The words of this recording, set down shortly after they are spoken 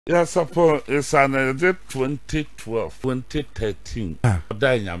Yaw Sarpong is an 2012, 2013.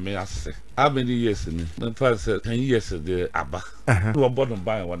 Dying a mease. How many years in it? The first 10 years of the Abba. You were born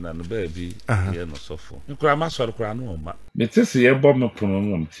by one and a baby, and so forth. You cry my sort of crown woman. But this year, bomb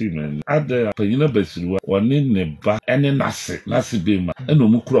from team and other university one in the back and in Nasi Bima, and no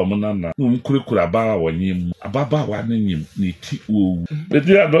Mukromana, Mukura when you Ababa one in him, Niti. But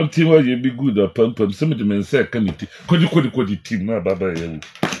you don't think what you be good or pump, some of the men say, committee, could you team, my Baba.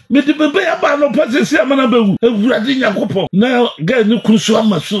 Me the baby about no purchase ya mana bewu ewurade Yakobong na girl no kunso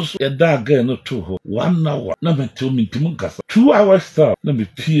amaso ya da girl no to ho 1 hour na me tell me ntim nkasa 2 hours star na me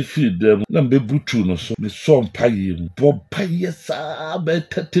pie feed dem na me butu no so me so mpaye mu bo paye sa be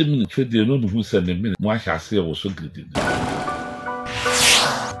 30 minutes fe de no hu se me minute mo ahya se wo so gidi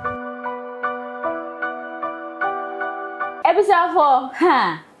episode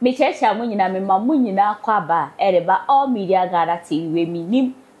 4 me checha mu nyina me mamu nyina kwaba ereba all media Ghana TV we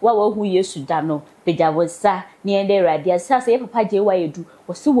minim wa hu Yesu da no peja wosa ni ende radio sasa ye papa je wa yedu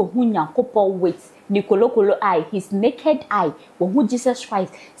wo se wo hu Nyankopon wait ni kolokolo eye his naked eye wo hu Jesus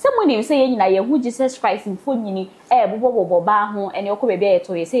Christ someone say ye nyina ye hu Jesus Christ mfo nyini bobo ba ho ene okọ bebe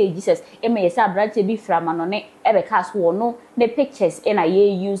eto ye say Jesus e me ye say branche bi frama no ne e be cast wo no the pictures na ye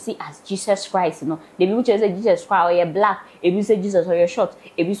use as Jesus Christ no the people say Jesus Christ or ye black e bi say Jesus or ye short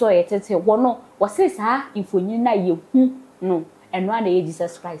e bi so ye tete wo no wo say sa mfonyi na ye hu no and one day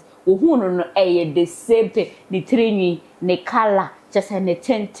Jesus Christ wo hu no the same thing the trinity the color just an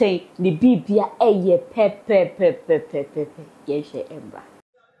tente the bibia pepe ye she embra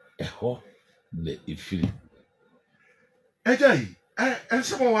eho le ifiri ejai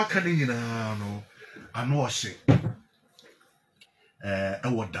enso wa kan nyina no ano ohye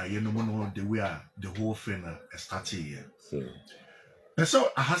ewoda ye no no the way the whole thing started here so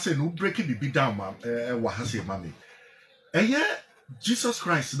I has no breaking the bit down ma wa has mami Jesus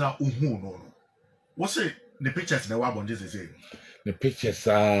Christ na uhu no what's it the pictures na wa bon Jesus say the pictures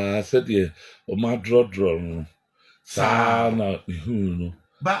said the o ma draw no sa na uhu no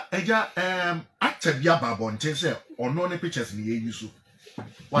ba eja actor bia ba bon say ono ne pictures ni ye use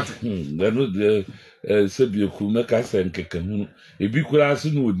what the said you could make us and keken e bi kura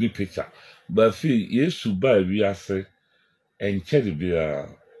asu no ni picture ba fi Yesu ba wi ase enche bia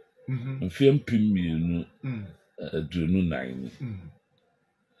mfiem pimienu adunu 9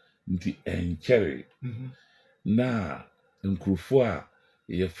 nti enche na nkrufo a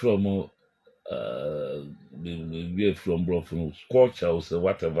ye from we from bro from culture or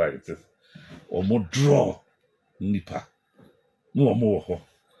whatever it is or mo draw nipa no mo ho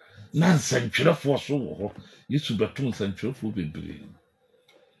na nsantwerefo so ho Yesu beto nsantwerefo bebre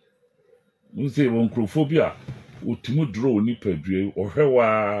mo say won nkrufo bia otimu draw nipa due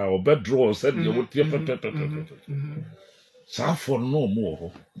ohwewa obedraw said ye wotie pepe sa for no mo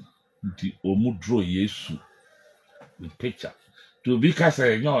ho nti omu draw Yesu the picture to be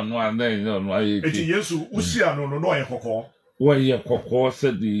kase nyo no and no ayi eti Yesu usia no ye kokko wo ye kokko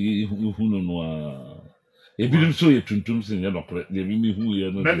said the hunu no a ebinim so ye tuntum sin ye nokre ye bi hu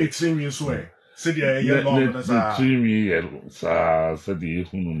ye no na me tiri so said ye no no sa tiri ye sa said the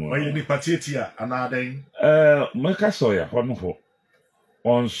hunu no oye ni patietia anaden maka so ya ho no ho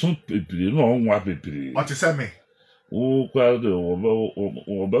on so pepire no onwa pepire o te se me o kwado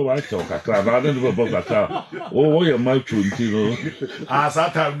o be wa cha kakra na de bo kakra o ye ma chunti no sa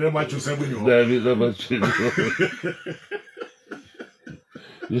time ne ma chu se bu yo David ba chi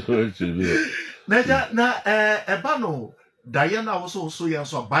na eba no Diana also so ya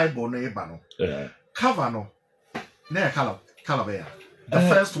so Bible no eba no cover no na color be ya the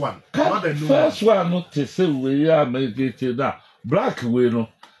first one not the new first one no te say we ya medicate na black we no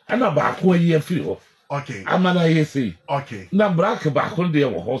ana ba ko ye free ho okay amana ye say okay na black ba ko de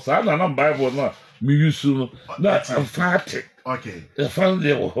ho sa na Bible no me use no na fat okay the fan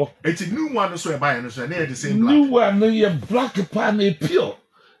de ho it's a new one so e buy no so na the same black new one no ye black pan e pure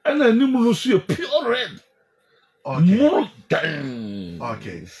and na nimu no so pure red okay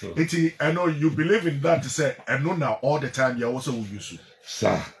okay so. I know you believe in that to say and no now all the time you also will use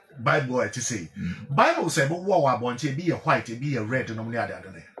sir Bible to say Bible say but what want to be a white be a red no money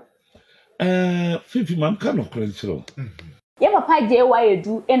other fifi man kan okranchiro ye papa je wa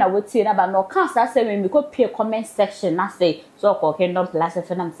yedu e na wotie na ba no kan sa se me ko pie comment section na say so ko kingdom plus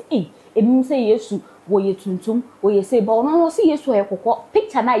fm say ebi say Yesu wo ye tuntum wo ye say ba no say Yesu e kokko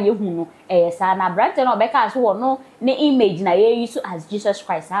picture na ye hu no sa na brand no be ka so wo no ne image na ye use as Jesus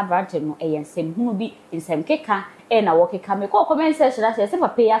Christ na brand no nsem hu bi nsem keka na wo keka me ko comment section na say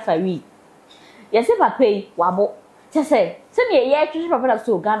papa ya fa wi ye say papa yi wabo Chese se ne ye twetwe papa na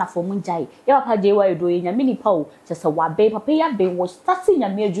so Ghana for munjai ye papa je wa edo ye nyame nipa o chese wa be papa ya be wo start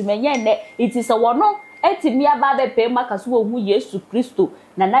nyame adwuma nye ne it is a wono etimi aba be pe maka so wo hu Yesu Kristo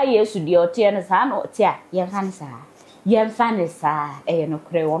na Yesu de ote ne sa na ote a ye fa ne sa ye fa ne sa no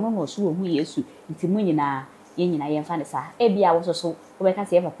kre wono no so wo hu Yesu ntimi nyina ye nyina ye fa ne sa e bia wo so wo be ka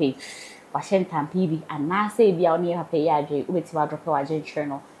se ye papa wa shentam pibi anase e bia wo ne papa ya adwe wo beti wa drop wa je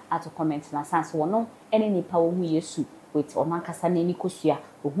channel at comment na sans wono ene nipa wo hu Yesu with omankasa na ni kosua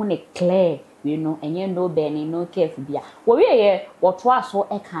ohu ne clear we know enye no be ni no careful bia wo wie ye woto aso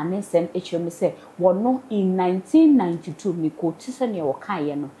e kan ne nsem echirem se wono in 1992 mi ko tise ne wo kan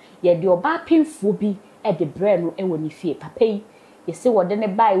ye no ye de oba pinfo bi e de bre no e woni fie papa yi ye se wo de ne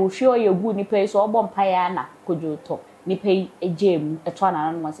bai wo hwe oye gu nipa yi so obo mpa ya na kojo to nipa yi ejemu eto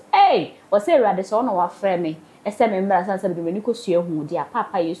na no se wo se Awurade so no wa frɛ me ese me mmara sanse be ni kosua hu di a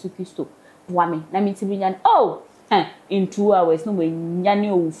papa Yesu Kristo boa me na mi tibi nya in 2 hours no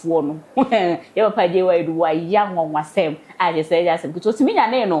nyane owufuo no ye papa je wa edu wa ya nwonwasem a je se ja sem kuto timi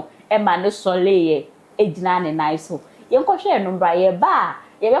nyane no e ma ne sole ye ejina ne nai so ye nkohwe no bra ye ba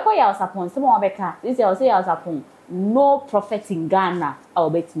ye be ko Yaw Sarpong se mo be ka this Yaw Sarpong no prophet in Ghana a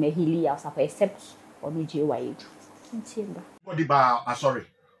obeti me heal Yaw Sarpong except omi je wa edu ntimba body ba sorry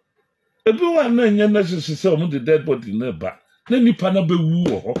everyone na nya na se o mo the dead body na ba na nipa na be wu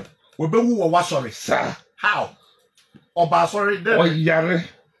wo ho we be wu wa sorry sir how Oba sorry then. Oyare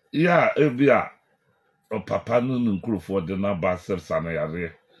ya ebia o papa no nkrofo de na ba sersa na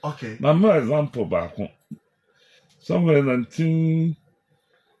yare. Okay. Mama example ba ko. Somewhere in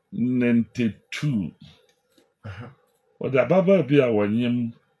 1992. O da baba bia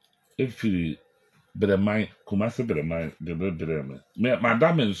wanyem efiri Bremai, kumasi Bremai, de Bremai. Me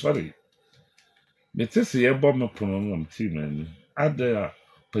madam sorry. Me tese ye bo me pono no team ani. Ada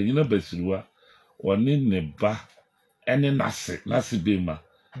panyina basiruwa oni ne ba ene nasi bema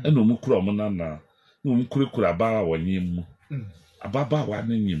ene omukura omuna na omukura ba wanyem mu ababa wa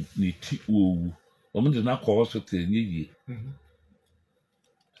nanyem ne ti owu omde na ko hospital nyiye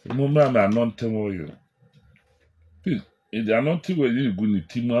mo mra na anontem oyo e anontem we gu ne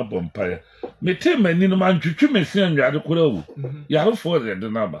ti mu abompa ya me te mani no mantwetwe mesi anwade kora wu yaro for de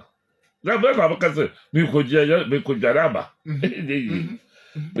na ba na ba na ba se me kojara ba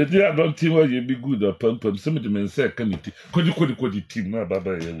but I don't think why you be good or pump some of the men say can it kodi team na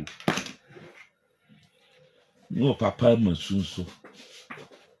baba ya no papa mansunso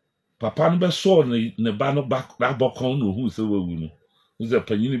papa no be so ne ba no back na bokon no hu se wawu no uze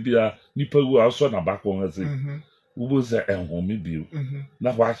panyini bia nipa wu aso na bakon ase ubo ze enhome bio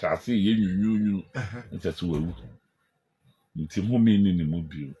na wa sha ase ye nyunyunyu ntese wawu nti ho me ni mu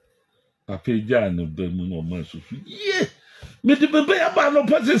bio papa ja no ba mu no mansusu ye me de bebe ya ba no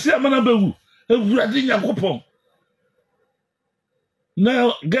pasesi amana bewu Awurade Nyankopon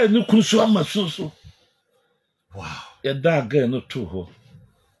na ga ni kunsu amasoso wow ya da ga no to ho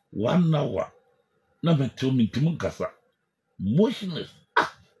 1 hour na meto mintimu kasa motionless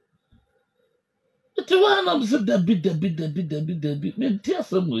ite wa na mse dabi me tia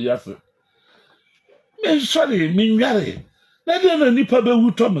samu yase me sorry me nware na de na nipa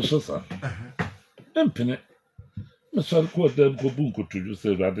bewu to me so sa empene me sorry ko dem ko bunko tuju se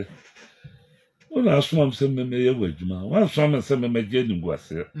Awurade ona asoma se me ye wadwuma wa asoma se me je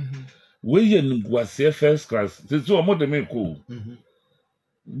nguase we ye nguase first class se o mo de me ko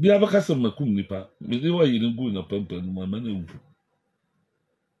bia baka se makum nipa me de wa yiri ngu na pampa no ma na wu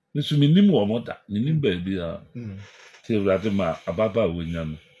ne su minim wo moda minim ba bia te Awurade ma ababa wonya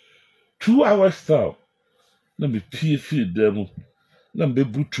no 2 hours style na me pie fi dem na me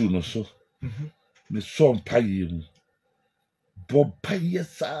butu no so me so mpaye mu bompaye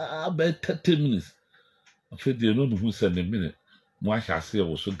sa ba 30 minutes afede no hu se ne minute mo ahase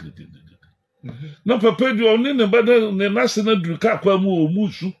wo so gidi na papa di oni ne bada ne nase na duka kwa mu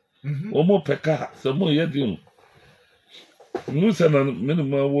omusu omo peka se mo ye di nu se na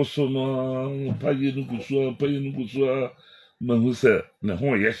minima wo so no paye no kusu ma hu se ne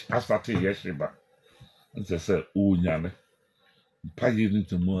ho ye asate ye shiba nse se o nyane paye ni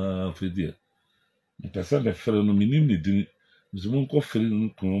temo afede ni pesa be fere no minim ni din zumun ko fere no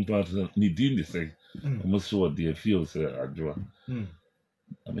ko pa ni din ni se omo so de afio se adwoa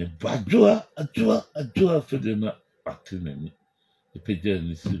ame adwoa fede na atenani epeja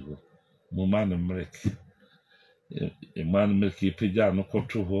ni sigo mo man mrek man mrek epeja no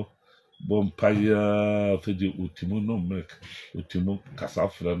koto ho bompaya fede utimo no mrek utimo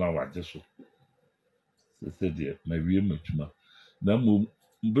kasafra na waje so se de na wie matuma na mo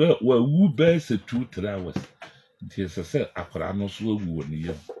bra wa wu be se 2-3 hours nti se akora no so wu ni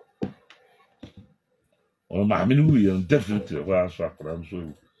yam or my mean, definitely was akra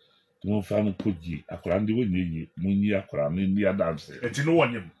so. No family koji akra ndi wenye munyi akra ni dance. Eti no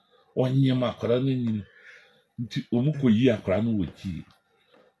wanyem. Wanyem akra ni nti omuko yi akra no woji.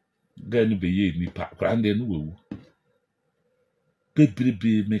 Gani be ye nipa akra ndi no wewu.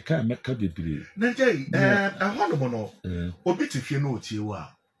 Bebrebe meka bebrebe. Na jey ahono no obi ti fie no otie wa.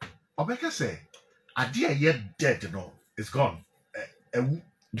 Obeka say ade a ye dead no is gone. Ewu.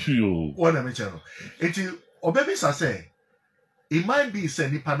 Yo. One me channel. Eti obebi say it might be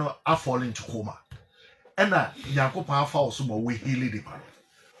say nipa no a fall into coma. Ena Yakopon afa osumo we heal nipa.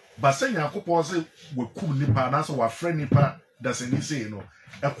 But say Yakopon say we kum nipa na so wa friend nipa that's any say no.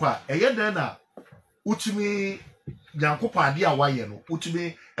 Ekwa eye den na utimi Yakopon ade a waye no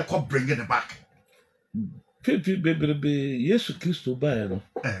utimi ekọ bring it back. Pepe bebrebe Yesu Kristo ba ya no.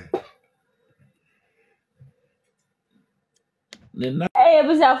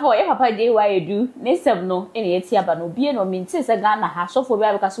 Ebusafo e papa dey why you do nesem no ene yeti aba no bie no minti se Ghana ha sofo bi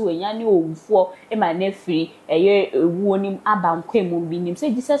abeka so wenya ne owufo e ma na firi eye ewu onim aba nkwemu bi nim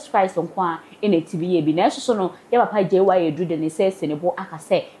se Jesus Christ nko a ene tibi ye bi na so no e papa dey why you do de ne se senebo aka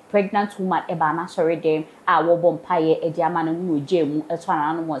se pregnant woman e ba na sorry dem a wo bom paye e di ama no mu ojemu e to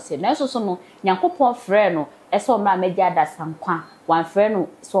ana no mo se na so no Nyankopon frɛ no e so mra media da sankwa wan frɛ no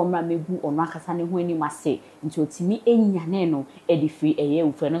so mra megu ono akasa ne ho ani mase nti otimi enyane no e di free eye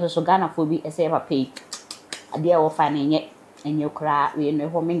ufre no so Ghana fo bi ese papa yi ade a wo fa na enye kra we no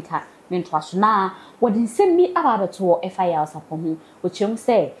ho menka mentwaso na wodi nsem mi ababeto e fa Yaw Sarpong ho o chem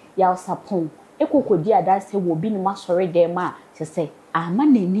se Yaw Sarpong e kokodi adase wo bi ni masore dem a se ama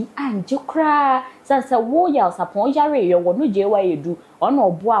nani anje kra sansa wo Yaw Sarpong yare ye wo no je wa yedu ona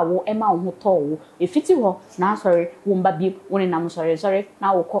obo a wo e ma wo to wo e fiti ho na sorry wo mba bi woni nam sorry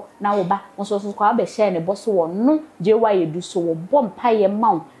na wo ko na wo ba wo so kwa be share ne boso wo no je wa yedu so wo bom paye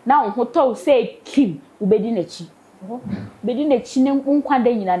ma na wo to say kim wo bedi na chi bedi na chi ne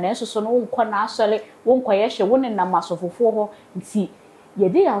nkwada nyina na so no wo nkọ na asore wo nkọ ye hwe wo ne nam asofofo ho nti ye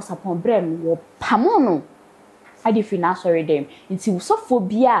de Yaw Sarpong brem wo pamono adi fi na sorry dem nti usofo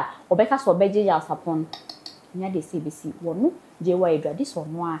bia obeka so obeje Yaw Sarpong nya de CBC wonu je wa edwade so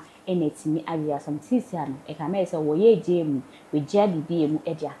no a enetimi awia samtisi ano e ka me se wo ye je mu we je bibie mu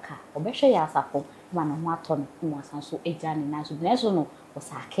e de aka obehwe Yaw Sarpong ma no ho ato no mo asan so eja ne na so no o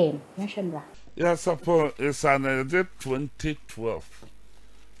sake no hwemra Yaw Sarpong is an 2012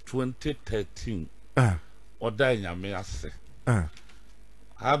 2013 oda nyame ase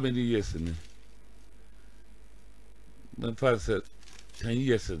how many years in the first 10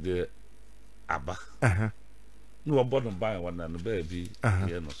 years ago aba no bottom buy one and baby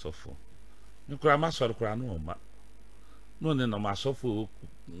here no suffer no grandma sorry no ma no no ma suffer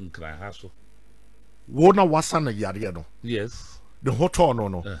nkran ha so wo na wasa na yare no yes the hotel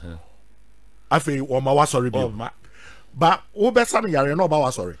no afi o ma wasori bi ba wo be sa na yare no ba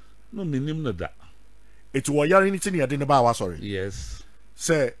wasori no minim no da it wo yare ni tin yade ne ba wasori yes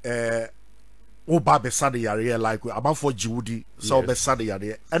say wo ba be sa de yare like abafo jiwudi so be sa de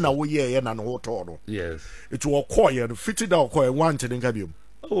yare na wo ye na no hotel no yes it wo call ye no fiti da call ye wan tin nka biom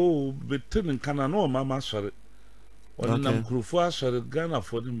oh betin kana no mama sorry on nam krufo asori Ghana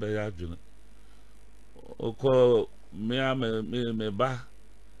for dem be ya adwene oko me ba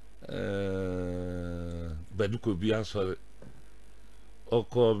beduko bi asori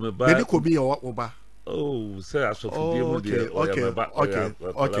oko me ba beduko bi o ba oh say asofudie mu de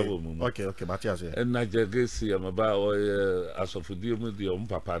okay Matias here na jagesi am ba o asofudie mu de o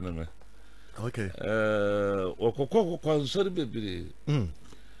papa ne me okay okokoko konsori bebere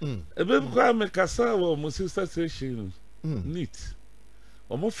ebe kwa me kasa wo mo sister station neat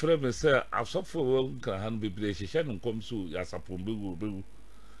o mo frɛ me say asofo wo nka han bebere hyehyɛ no nkom so Yaw Sarpong begu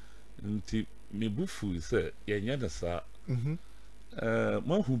nti me bufu say yenya da sa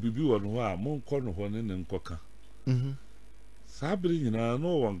mo hu bibi won ho a mo nkɔ no ho ne nkoka sabre nyina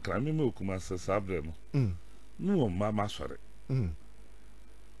no won krame me okuma sabre no no won mama sɔre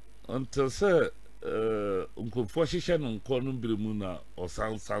until say nkofo hyehyɛ no nkɔ no bere mu na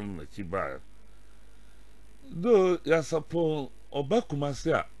osansan na kiba do Yaw Sarpong oba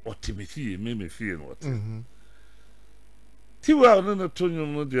kumasi a otimifie me fie no ot tiwa no tonyo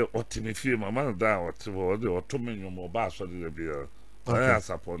no de otimifie mama da ot wo de otomenyo mo ba so de bia Yaw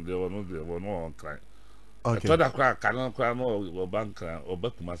Sarpong de wono de wono on kan okay to da kwa kan kwa no oba nkan oba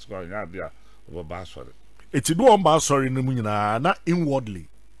kumasi kwa nya de a oba so de eti do on ba sorry no mu nyina na inwardly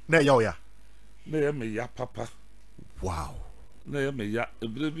na ya na ya me ya papa wow na ya me ya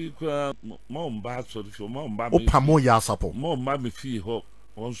ebrebi kwa mo mba so de mo mba me opamo Yaw Sarpong mo mba me fi ho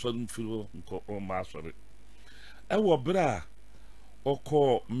won so mfi ho nko on ba so de e wo bra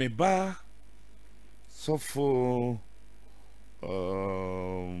oko me ba so for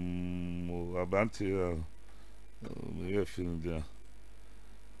Auntie we feeling there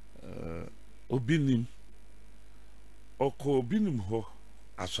Obinim Obinim ho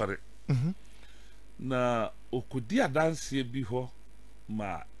asore na okudi adanse bi ho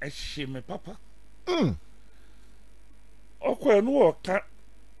ma ehye me papa enu oka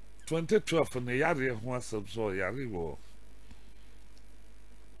 2012 na yare ho asem so yare wo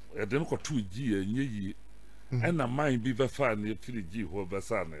edem ko tu gi enye yi ena man bi be fa na firi gi ho be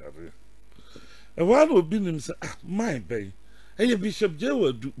sa na yare e wa no Obinim se man be eye Bishop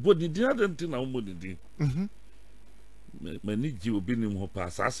Jewadu bodi din adenti na mo din many Obinim ho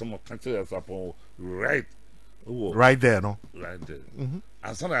pass asem kan tell Sarpong right there no right there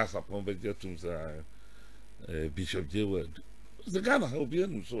asana Sarpong be jetum say Bishop Jewadu the Ghana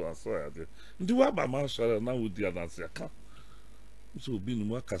Obinim so aso ade ndi wa ba ma so na wudi anase aka so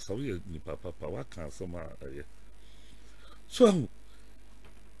Obinim akasa we ni papa wa kan asem aye so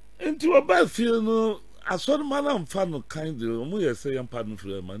enti wa ba feel no asori mana mfa no kind o ye say yam pardon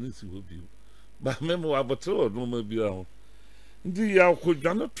for man si hobi ba memo abotro no ma bi aho ndi ya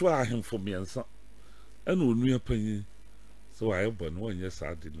Kwadwo no to ahemfo miensa ana onua panyin so wa ebo no onye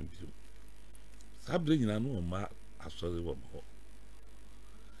sa de no bi sabre nyina no ma asori wo ho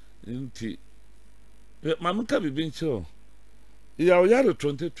nti mamuka bibi ncho ya o yare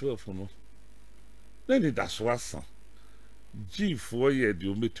 2012 no then that's wasa G4 year the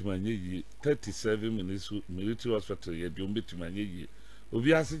ometumanye yi 37 minutes military hospital year the ometumanye yi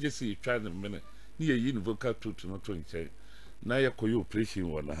obi ase je say try the minute ni ye vocal truth no to nche na ye koyo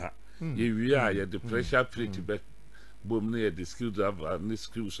operation wona ha ye wi a ye the pressure plate be bom na ye the skills have ni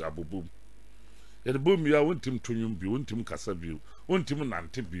skills abobom ye the bom ya wontim tonyum bi wontim kasa bi wontim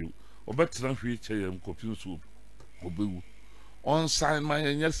nante bi obetra hwe che ye mkopin so obewu on sign my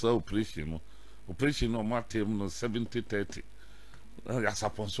yes operation no operation no matem no 70-30 ya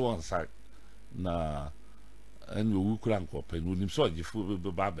saponso on side na en wo kura nkopa no nim so agifu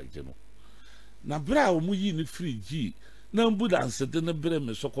be ba baje no na bra o mu yi ni free gi na ambulance de na bra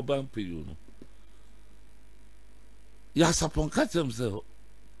me sokoba mpeyo no ya sapon katem se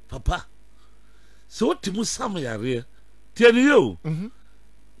papa so timu sam yare tieni yo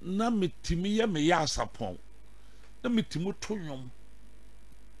na metimi ya me ya sapon na metimi tonwom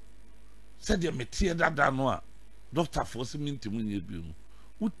said ya metie dada no a doctor force mintimu nye bi no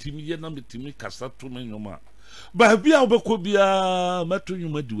utimi ye na metimi kasa to menwoma ba bia obekọ bia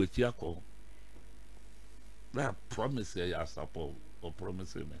matonwoma di waki akọ na promise ya Sarpong o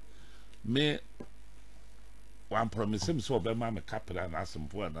promise me one promise me so be ma me kapra na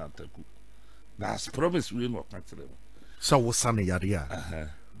asempo na ataku na promise we no katere so wo sane yare a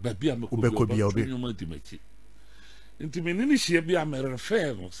ba bia me ko bia otonwoma di maki nti menini hie bia me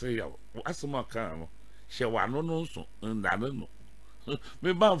refer no say ya asema kan no hye wano no so ndane no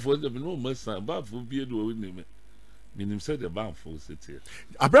me banfo de no masa banfo bie do we ni me minim say de banfo sete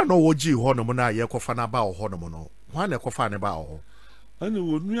abra no wo gi ho no mo na ye kofa na ba ho no mo no ho na kofa ne ba ho ani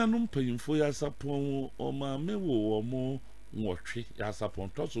wo nuanu mpanyimfo ya Sarpong o ma me wo mo nwotwe ya Sarpong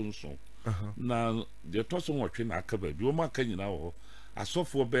toso nso na de toso nwotwe na aka ba bi o ma ka nyina wo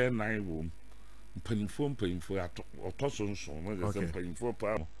asofo be 9 wo mpanyimfo ya toso nso no de mpanyimfo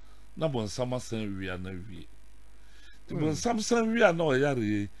pa na bon samasan wi na wi ti bon samasan wi na o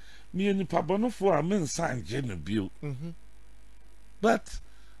yare mi ni pabonofo a men sanje no bio but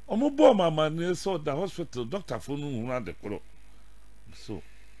omobo mama ne so the hospital doctor for no na de koro so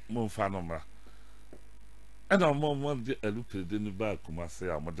mo fa no mra ana mo de alupe de ni ba kumasi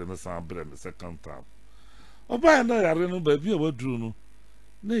a mo de no san bre me second time oba na yare no ba bi a waduru no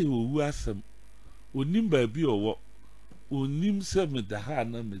na ye owu asem onim ba bi owo onim se me da ha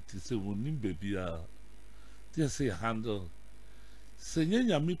na meti se onim ba bi a they say handle se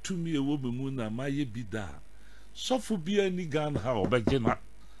nyanya mitumi ewo memu na maye bi da sofu bi ani Ghana ha obegena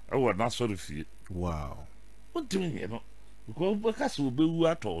ewo na sori fie wow wontimi ye no ko bakase obewu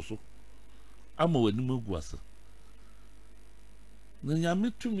atoso ama wani maguasa na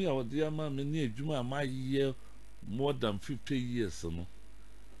nyame tumi a ode ama me ne adwuma amaye more than 50 years no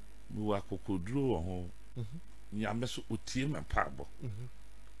mi wa kokoduro wo ho nyame so otie me paabo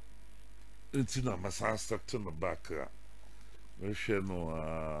enti na masa start no back we hwe no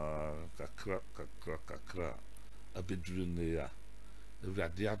kakra abeduru ne ya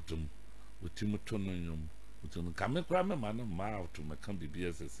ewrade adum otimu to no nyum otimu kamekra me ma no ma out me kan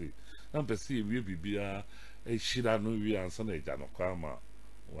bibia sese na pese ewie bibia ehira no wi ansa na eja no kwa ma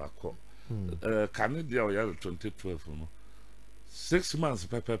wako kan dia o ya 2012 no 6 months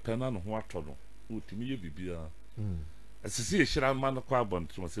pepe na no ho ato no otimu ye bibia sese ehira ma no kwa bon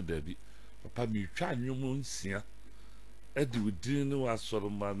to se da bi papa mi twa nwom nsia edi within no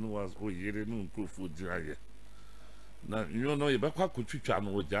asoroma no was oyere no nkofo diraye na you know ye bekwa kotwitwa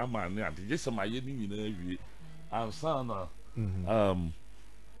no oja ma ne ade je se maye ni nyina awie ansana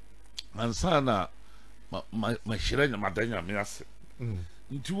ma shira nya madanya me ase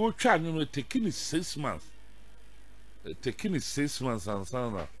nti wo twa nwom taking 6 months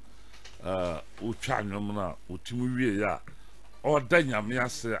ansana wo twa nwom na otimi wie ya odanya me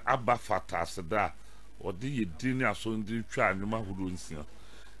ase aba fata ase da odi yedini aso ndi twa nwom ahuru nsia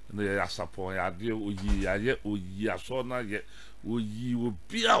na ya sapon ya de oyi aso na ye oyi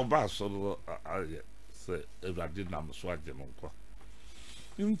obi a ba so aye se evade nam so age no kwa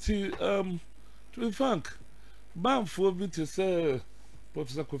nti to frank banfo bi te se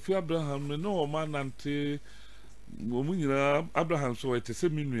Professor Kofi Abraham no man nante omunyina Abraham so te se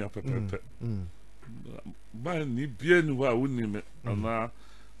minu ya pepepe ba ni bia ni wa woni me na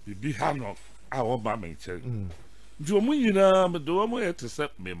bibi ha no a wo ba menche nti omunyina me do mo ye te se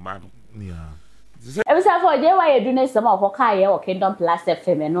me ma no Ebisa for je wa yedu na sama okoka ye o Kingdom Plus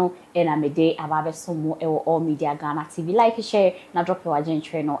FM no e na mede ababe somo e wo all media Ghana TV like share na drop your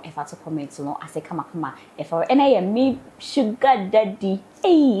agent no e fa to comment no ase kama e for ena ye me sugar daddy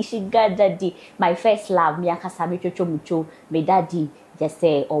my first love me akasa me twotwo mucho me daddy just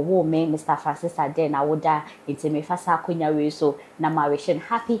say owo me Mr. Francis Adde na woda enti me fasa akonya we so na ma wishing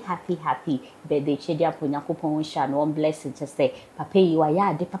happy birthday chedia ponyakopon sha no blessing just say papa yi wa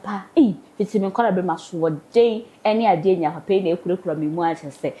ya de papa fiti me nkora be maso day any ade nya papa na ekurekura me mu a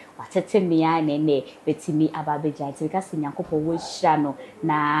just say watete me ya ne betimi ababeja enti ka sinyakopon wo sha no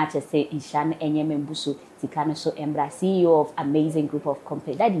na just say insha no enye membuso tikano so embra CEO of amazing group of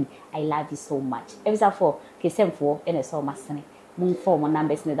company daddy I love you so much evisa for kesemfo ene so masene mun form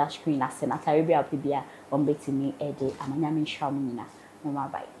numbers in that screen as na taribia pibia on betimi ede amanya me shwa mu nyina no ma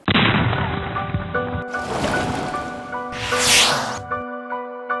bye.